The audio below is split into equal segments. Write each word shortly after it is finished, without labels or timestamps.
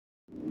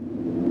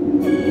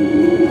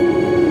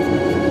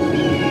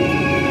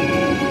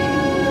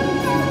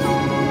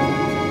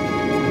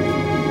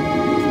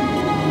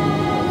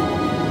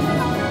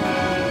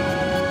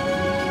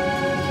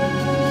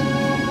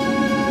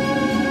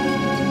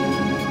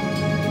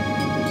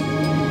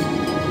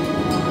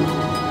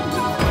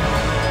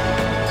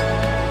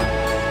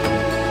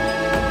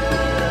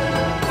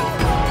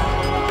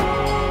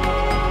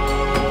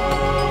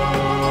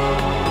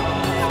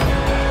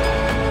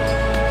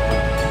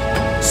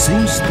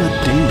the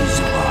days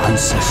of our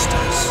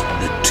ancestors,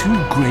 the two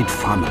great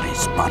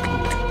families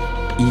battled,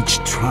 each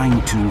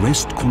trying to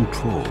wrest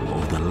control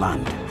of the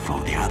land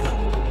from the other.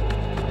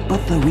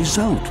 But the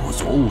result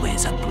was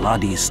always a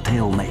bloody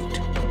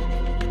stalemate.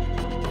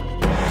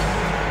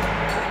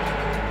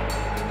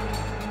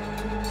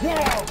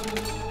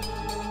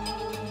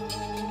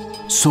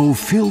 So,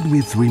 filled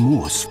with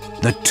remorse,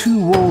 the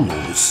two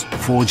warlords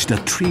forged a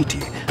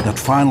treaty that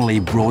finally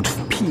brought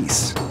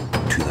peace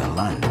to the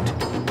land.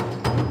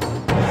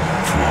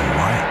 For a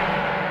while.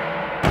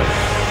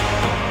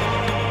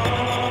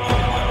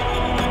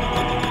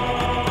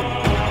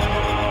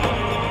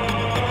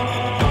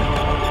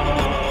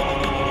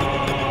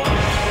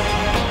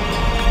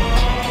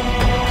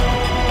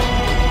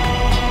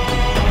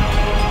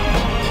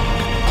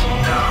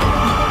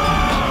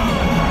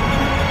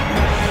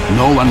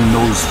 No one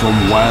knows from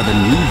where the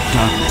new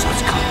darkness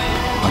has come,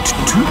 but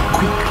too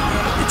quickly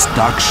its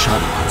dark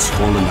shadow has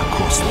fallen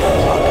across the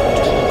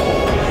land.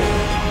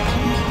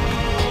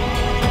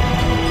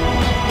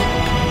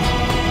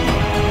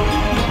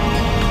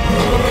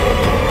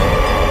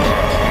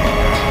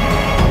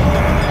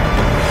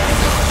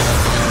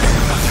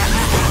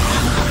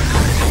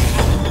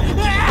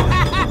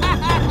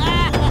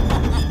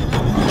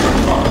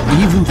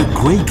 Even the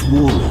great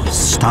warlords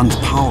stand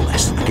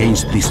powerless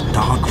against this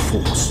dark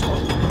force.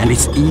 And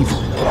its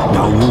evil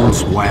now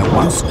rules where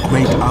once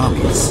great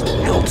armies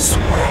held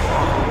sway.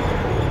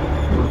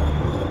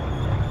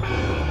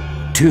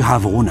 To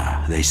have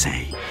honor, they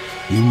say,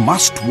 you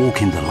must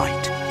walk in the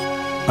light.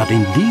 But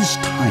in these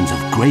times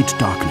of great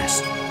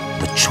darkness,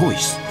 the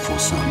choice for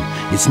some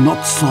is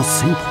not so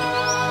simple.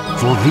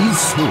 For these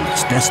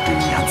souls,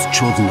 destiny has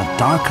chosen a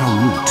darker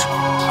route,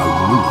 a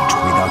route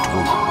without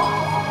honor.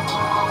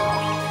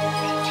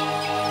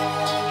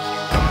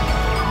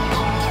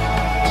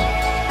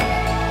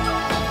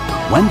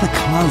 When the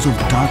clouds of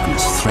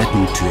darkness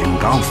threaten to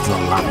engulf the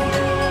land,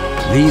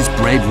 these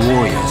brave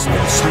warriors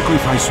will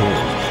sacrifice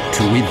all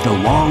to rid the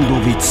world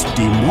of its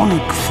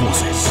demonic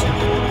forces.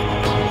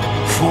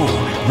 For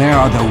they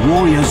are the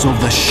warriors of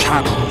the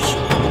shadows.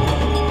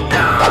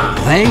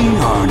 They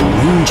are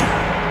ninjas.